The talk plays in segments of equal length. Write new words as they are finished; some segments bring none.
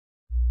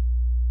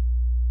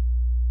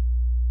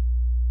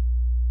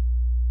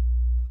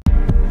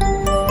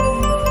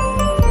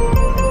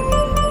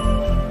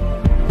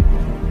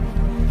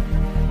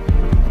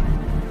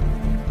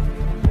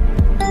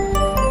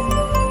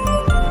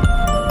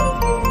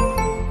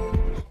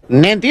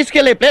నేను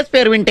తీసుకెళ్లే ప్లేస్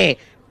పేరు వింటే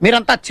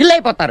మీరంతా చిల్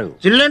అయిపోతారు.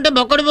 చిల్లు అంటే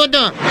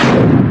బొక్కడిపోతాం.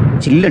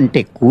 చిల్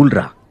అంటే కూల్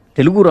రా.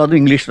 తెలుగు రాదు,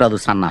 ఇంగ్లీష్ రాదు,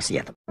 సన్నాసి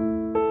అతను.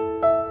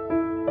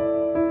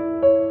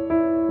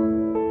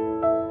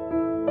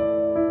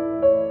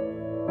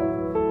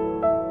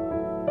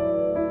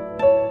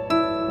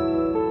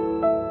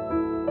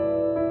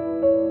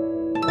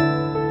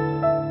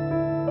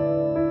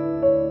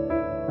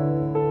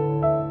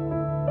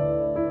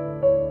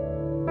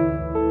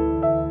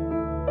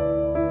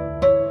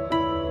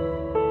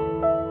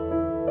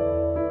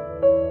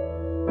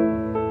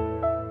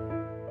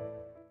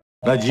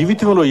 నా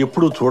జీవితంలో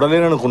ఎప్పుడు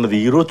చూడలేననుకున్నది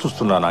ఈ రోజు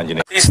చూస్తున్నాను.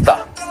 ఆంజనేయ తీస్తా,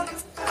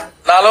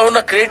 నాలో ఉన్న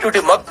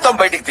క్రియేటివిటీ మొత్తం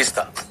బయటికి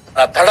తీస్తా,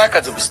 నా తడాకా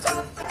చూపిస్తా.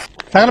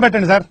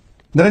 తగలబెట్టండి సార్.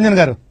 నిరంజన్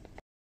గారు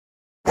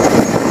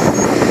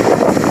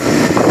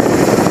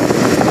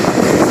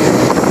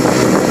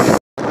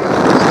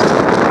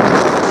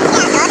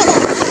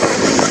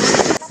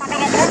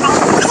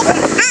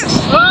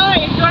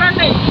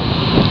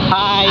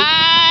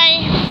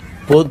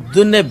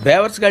పొద్దున్నే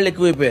బేవర్స్ గాళ్ళు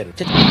ఎక్కువైపోయారు.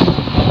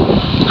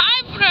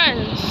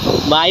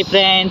 Bye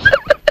friends.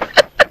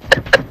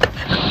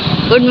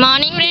 Good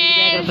morning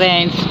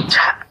friends.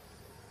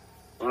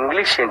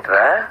 English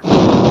ఏంట్రా?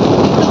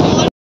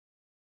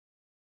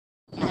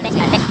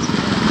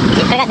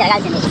 ఇక్కడగా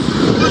జరగాల్సింది.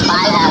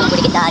 బాగా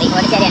గుడికి దారి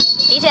ఒడిచారి అని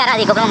తీసిరారా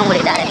అది గుబ్బల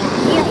గుడికి దారి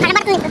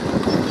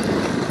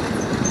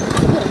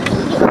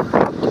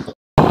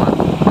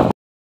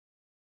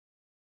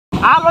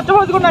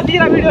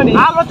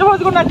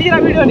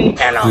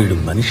వీడు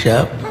మనిషా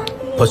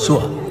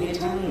పశువా?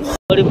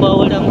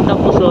 ఓడిపోవడం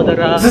తప్పు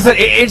సోదరా,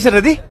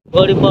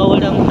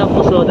 ఓడిపోవడం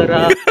తప్పు సోదరా.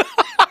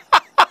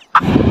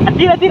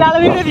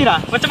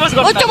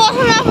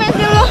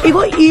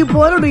 ఇగో ఈ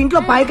పోరుడు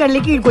ఇంట్లో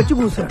పాయకళ్ళకి ఇక్కడికి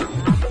కూర్చోడు.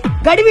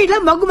 గడివి ఇట్లా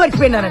మగ్గు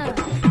మర్చిపోయినారట.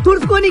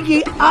 తుడుచుకోనికి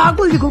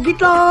ఆకులు దిక్కు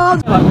ఇట్లా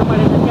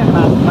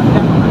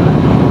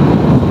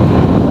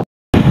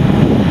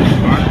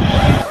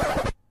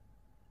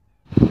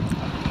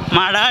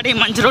మా డాడీ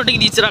మంచి రోడ్డుకి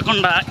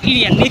తీసుకురాకుండా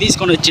ఇవన్నీ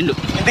తీసుకొని వచ్చిండు.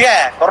 ఇందుకే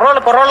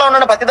కుర్రోళ్ళు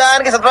ఉన్న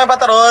ప్రతిదానికి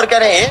సిద్ధమైపోతారు.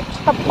 ఓరికని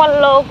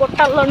తప్పల్లో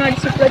గుట్టల్లో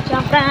నడిచి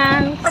వచ్చాం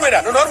ఫ్రెండ్స్.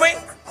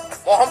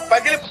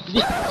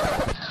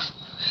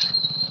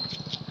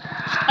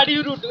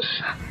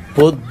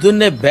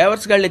 పొద్దున్నే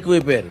బేవర్స్ గాళ్ళు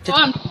ఎక్కువైపోయారు.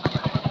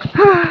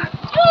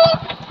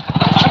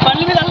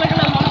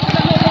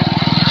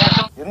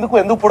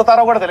 ఎందుకు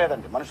పుడతారో కూడా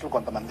తెలియదండి మనుషులు.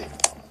 కొంతమంది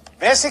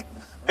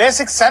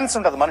బేసిక్ సెన్స్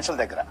ఉండదు మనుషుల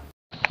దగ్గర.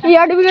 ఈ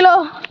అడవిలో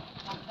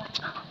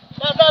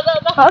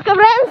ఓకే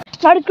ఫ్రెండ్స్,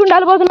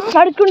 నడుచుకుండాలి పోతున్నాం.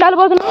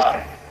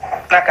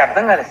 నాకు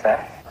అర్థం కాలేదు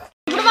సార్.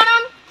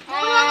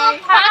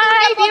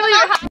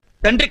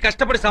 తండ్రి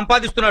కష్టపడి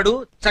సంపాదిస్తున్నాడు,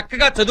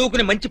 చక్కగా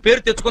చదువుకుని మంచి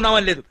పేరు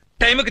తెచ్చుకుందామని లేదు.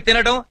 టైంకి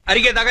తినడం,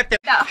 అరిగేదాకా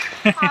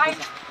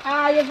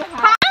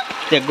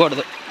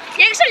తెగకూడదు.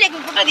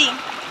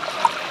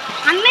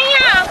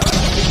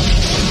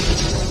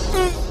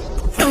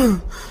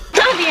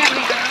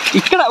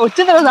 ఇక్కడ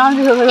వచ్చిన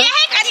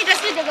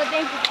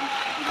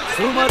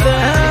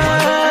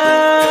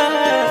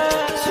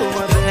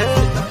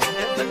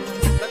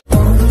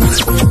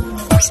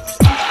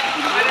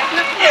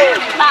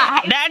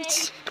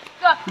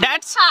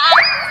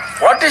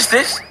వాట్ ఈస్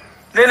దిస్?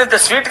 నేను ఇంత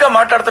స్వీట్ గా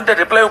మాట్లాడుతుంటే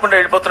రిప్లై ఇవ్వకుండా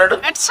వెళ్ళిపోతున్నాడు.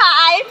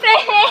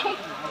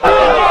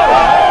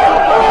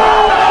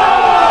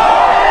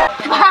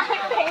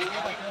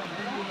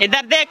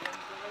 ఇద్దరు దేక్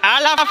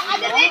ఆల్ ఆఫ్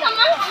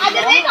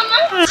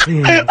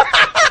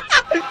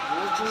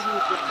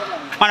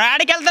మనం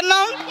ఆడికి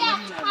వెళ్తున్నాం.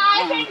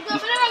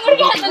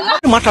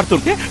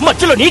 మాట్లాడుతుంటే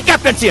మధ్యలో నీ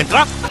క్యాప్టెన్సీ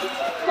ఏంట్రా?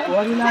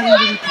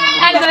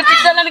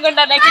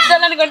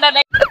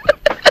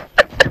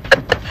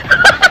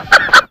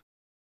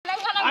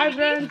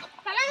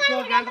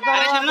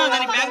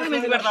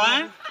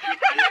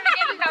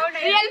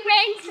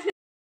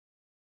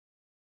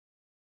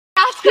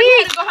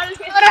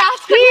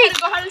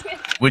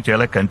 నువ్వు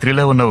చాలా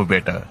కంట్రీలో ఉన్నావు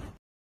బేటా.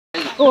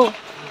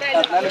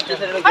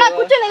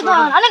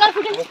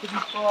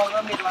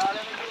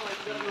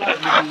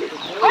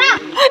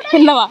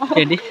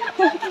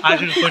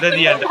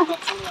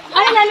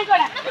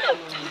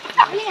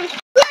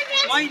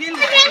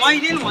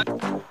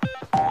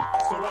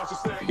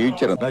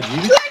 ఫ్యూచర్ నా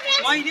జీవితం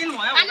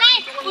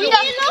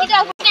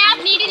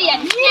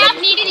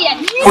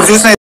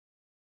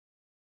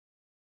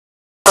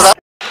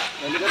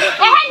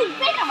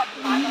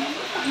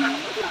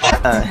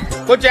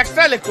కొంచెం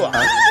ఎక్స్ట్రా ఎక్కువ.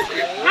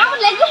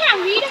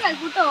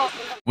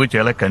 నువ్వు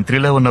చాలా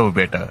కంట్రీలో ఉన్నావు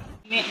బేటా.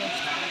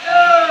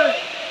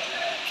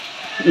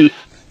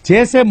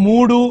 చేసే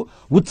మూడు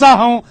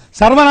ఉత్సాహం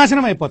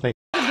సర్వనాశనం అయిపోతాయి.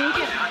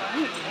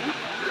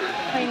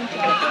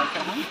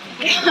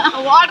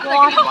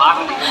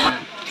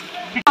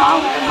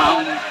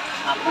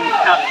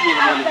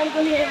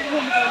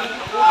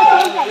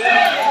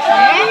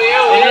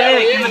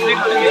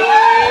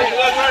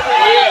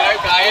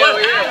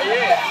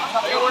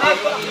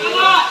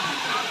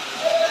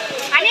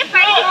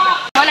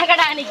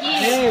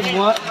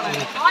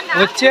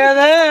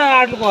 వచ్చేదే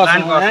ఆటల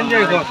కోసం.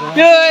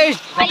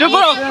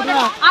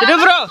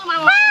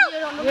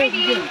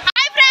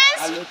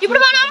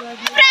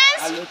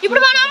 ఇప్పుడు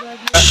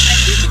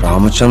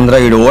రామచంద్ర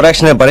ఈ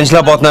ఓరాక్షన్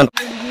భరించలేకపోతున్నాను.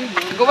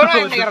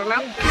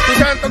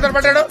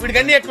 తొందరపడ్డాడు వీడికి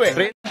అన్ని ఎక్కువే.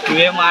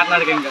 నువ్వేం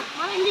మాట్లాడక ఇంకా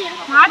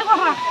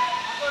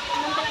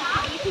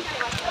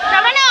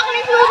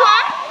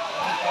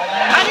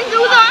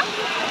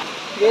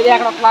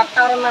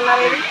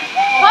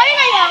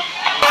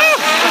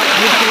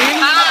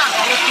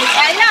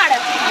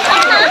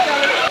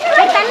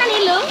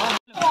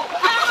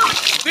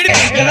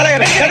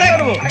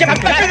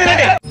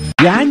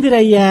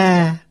యాందిరయ్యా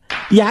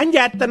ఏం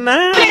చేస్తున్నా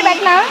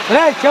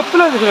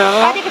చెప్పులేదు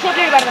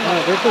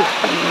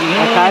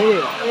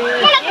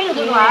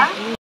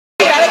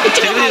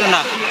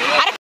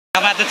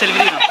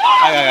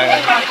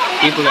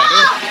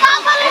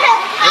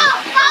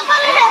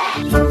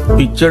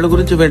పిక్చర్ల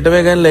గురించి వెంటనే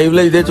కానీ లైవ్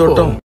లో ఇదే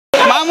చూడటం.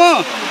 మాము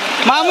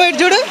మాము ఇటు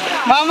చూడు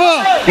మాము.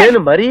 నేను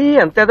మరీ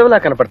అంత ఎదవలా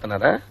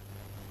కనపడుతున్నారా?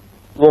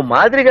 ఓ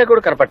మాదిరిగా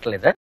కూడా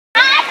కనపడలేదా?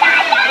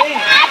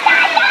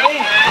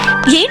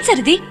 ఏం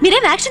సరిది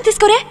మీరేం యాక్షన్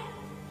తీసుకోరే?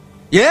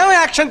 ఏం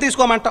యాక్షన్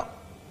తీసుకోమంటావు?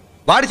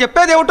 వాడు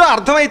చెప్పేది ఏమిటో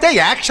అర్థమైతే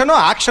యాక్షనో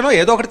యాక్షనో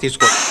ఏదో ఒకటి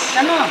తీసుకో.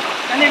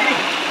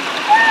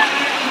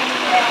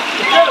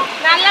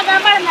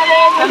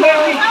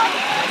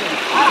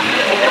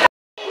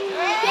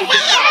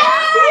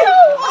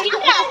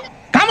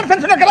 కామన్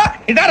సెన్స్ ఉన్నా కదా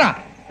ఇటారా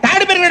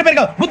తాడి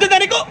పెరిగావు బుద్ధి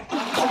దానికి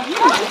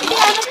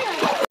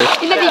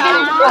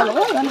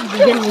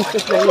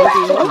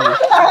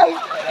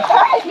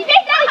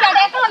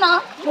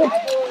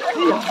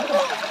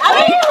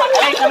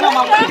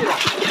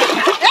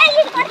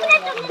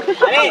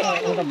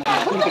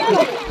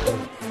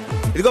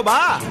ఇదిగో బా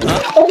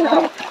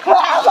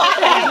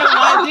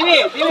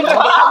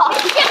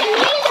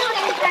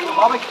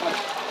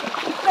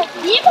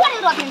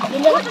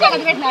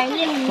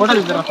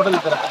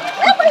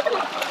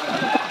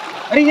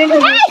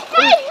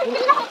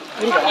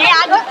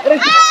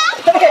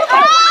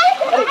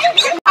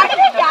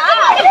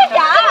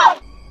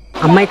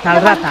అమ్మాయి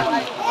తలరాత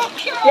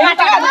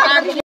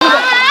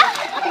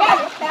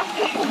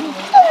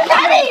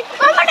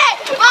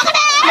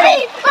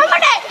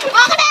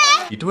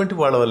ఇటువంటి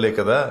వాళ్ళ వల్లే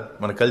కదా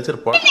మన కల్చర్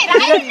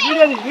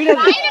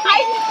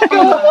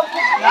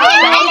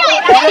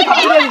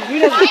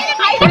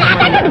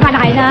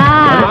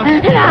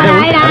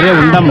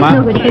ఎంత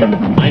మంచి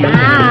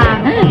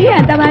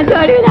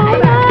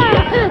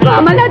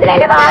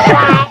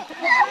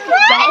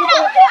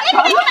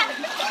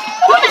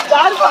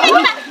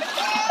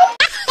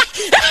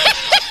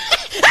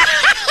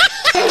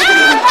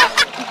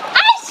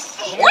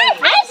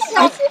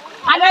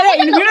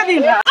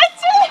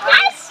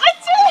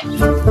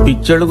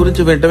పిక్చర్ల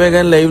గురించి వెంటనే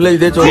కానీ లైవ్ లో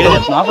ఇదే చూడటం.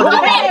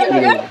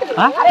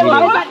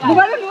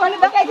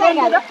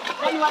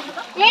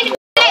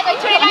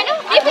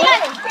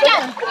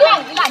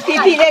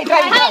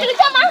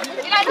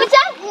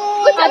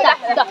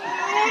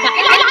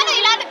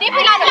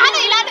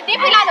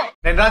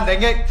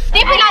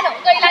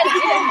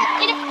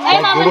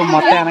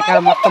 మొత్తం వెనకాల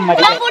మొత్తం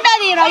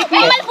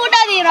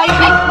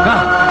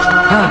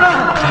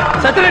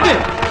సత్యరెడ్డి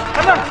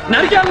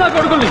నరికేయాలి నా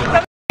కొడుకుని.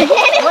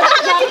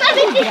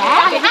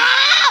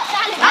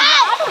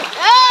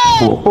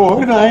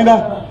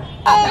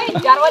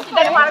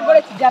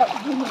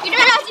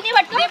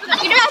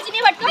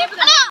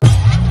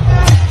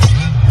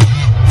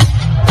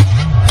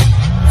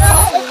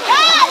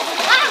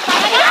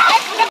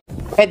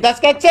 పెద్ద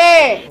స్కెచ్చే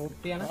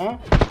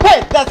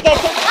పెద్ద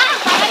స్కెచ్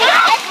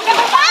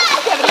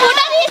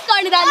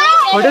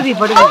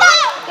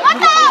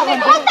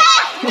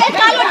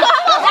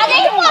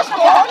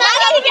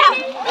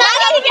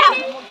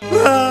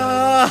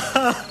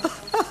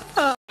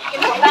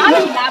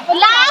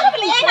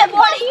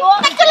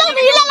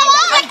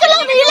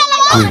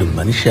వీడు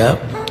మనిషా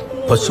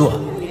పశువా?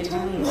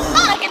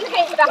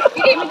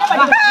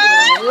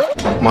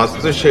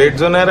 మస్తు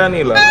షేడ్స్ ఉన్నారా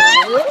నీలా?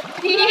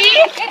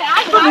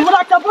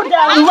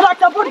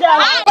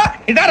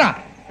 ఇటారా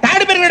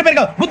తాడి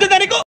పెరిగావు బుద్ధి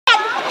దానికి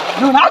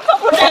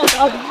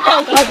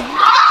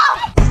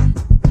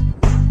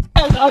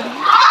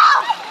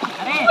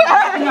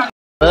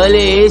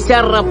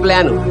వేసారా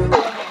ప్లాన్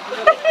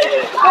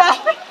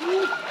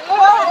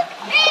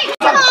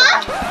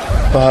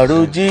పాడు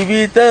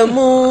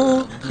జీవితము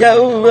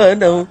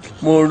యౌవనం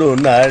 3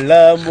 నాళ్ళ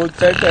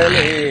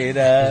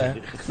ముచ్చటలేరా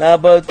నా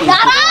బతుకు.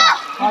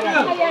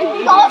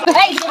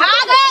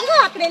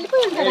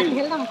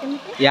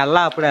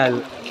 ఎలా అప్పుడే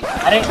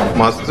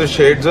మస్తు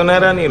షేడ్స్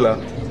ఉన్నారా నీలా?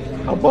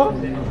 అబ్బో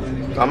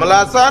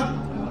కమలాసన్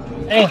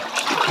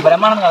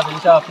బ్రహ్మాండం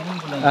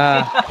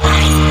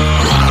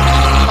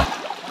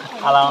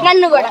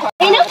నన్ను కూడా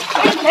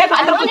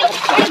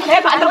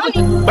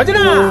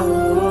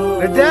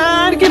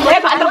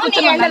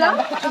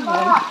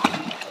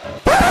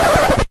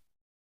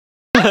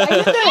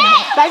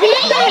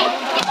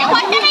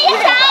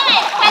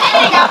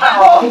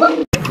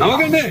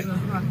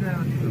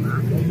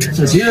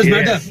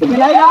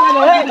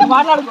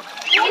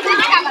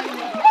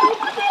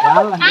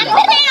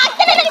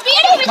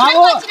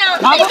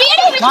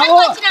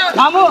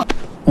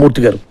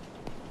మూర్తి గారు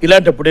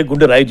ఇలాంటప్పుడే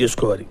గుండె రాయి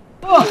చేసుకోవాలి.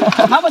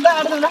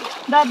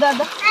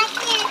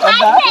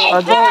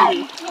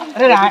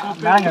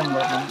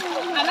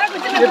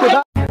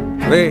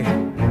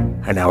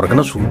 అని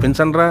ఎవరికైనా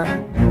చూపించండి రా,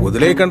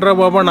 వదిలేయకండి రా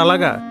బాబు అని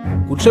అలాగా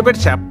కూర్చోబెట్టి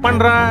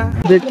చెప్పండి రా.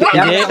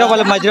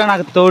 వాళ్ళ మధ్యలో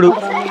నాకు తోడు.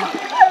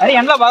 అరే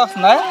ఎండలో బాగా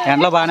వస్తుందా?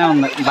 ఎండలో బాగానే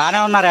ఉంది, బాగానే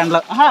ఉన్నారు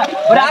ఎండలో.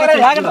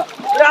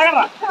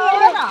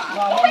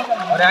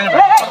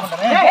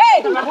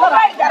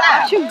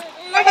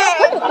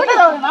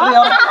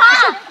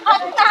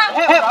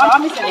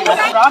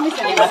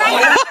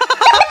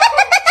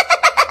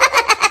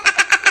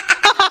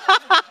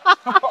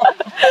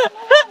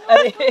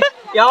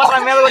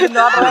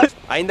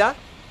 అయిందా?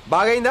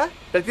 బాగైందా?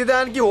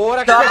 ప్రతిదానికి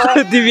ఓవర్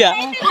దివ్య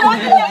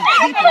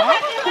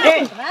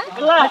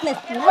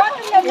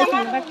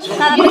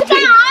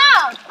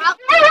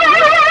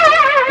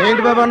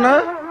ఏంటి బాబు అన్న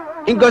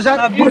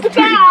ఇంకోసారి?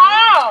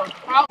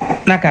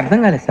 నాకు అర్థం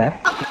కాలేదు సార్.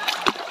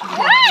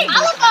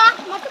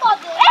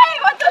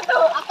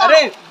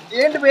 అరే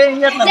ఏంటి ఏం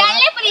చేస్తున్నా?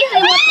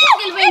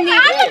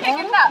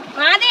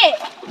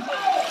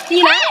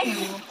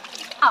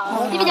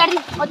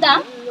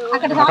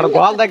 అక్కడ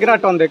గోల్ దగ్గర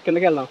అట్టు ఉంది,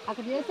 కిందకి వెళ్దాం.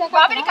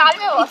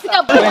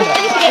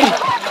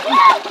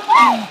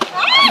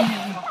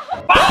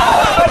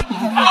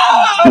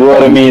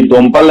 మీ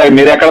దుంపలు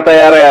మీరు ఎక్కడ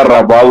తయారయ్యారా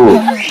బాబు?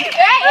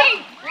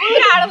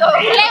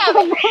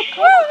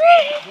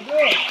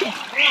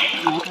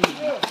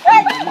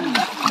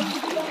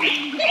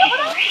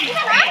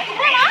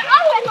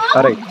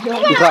 అరే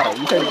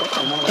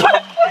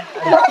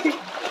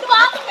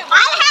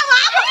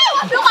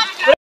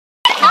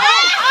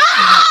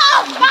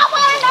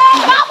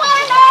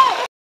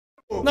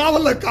నా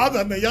వల్ల కాదు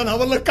అన్నయ్య, నా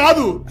వల్ల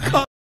కాదు.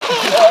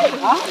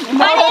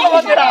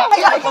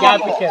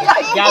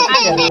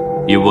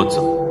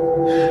 ఇవ్వచ్చు,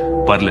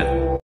 పర్లేదు.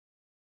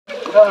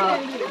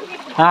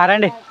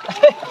 రండి.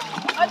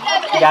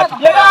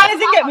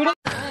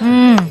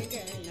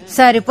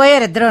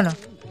 సరిపోయారు ఇద్దరును.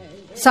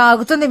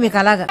 సాగుతుంది మీకు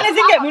అలాగా.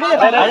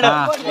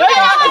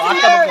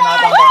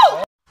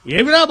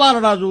 ఏమిరా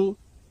బాలరాజు,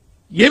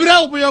 ఏమిరా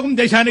ఉపయోగం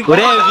దేశానికి?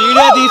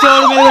 వీడియో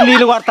తీసేవాడి మీద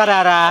నీళ్లు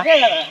కొడతారా?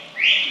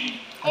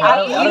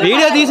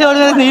 వీడియో తీసేవాడి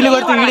మీద నీళ్లు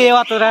కొడితే వీడియో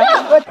ఏమవుతుందా?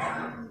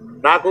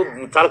 నాకు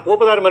చాలా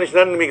కోపదారి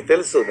మనిషిని మీకు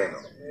తెలుసు. నేను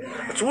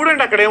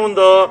చూడండి అక్కడ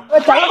ఏముందో.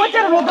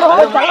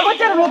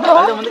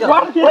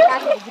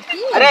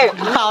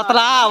 అవతల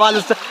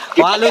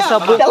వాళ్ళు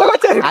సబ్బు,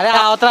 అదే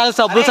అవతరాలు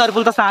సబ్బులు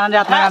సరుపులతో స్నానం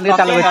చేస్తున్నాయి, అందుకే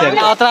తెల్లగొచ్చారు.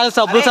 అవతరాలు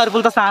సబ్బులు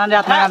సరుపులతో స్నానం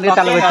చేస్తున్నాయి, అందుకే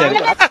తెల్లగొచ్చారు.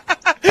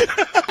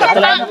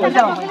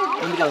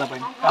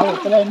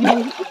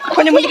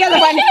 కొంచెం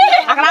ముందుకెళ్దాం,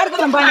 అక్కడ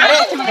ఆడుకుందాం.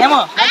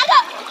 ఏమో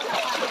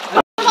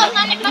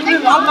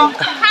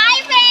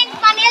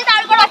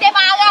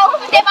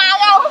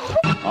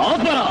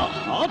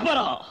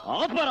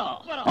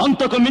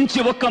అంతకు మించి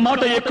ఒక్క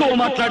మాట ఎక్కువ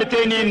మాట్లాడితే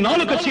నీ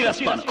నాలుక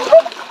చీరేస్తాను.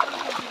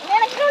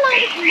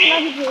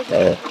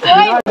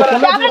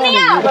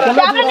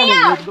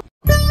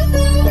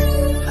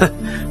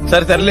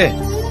 సరే సర్లే,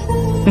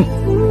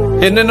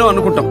 ఎన్నెన్నో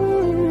అనుకుంటాం,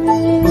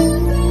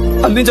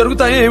 అన్ని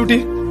జరుగుతాయి ఏమిటి?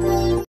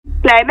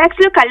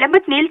 క్లైమాక్స్ లో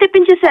కళ్ళెంబట్ నీళ్ళు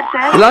తెప్పించేశారు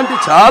సార్. ఇలాంటి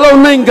చాలా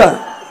ఉన్నాయి, ఇంకా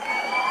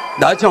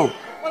దాచాం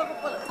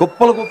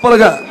కుప్పలు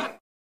కుప్పలుగా.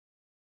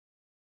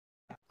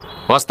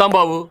 వస్తాం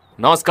బాబు,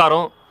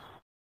 నమస్కారం.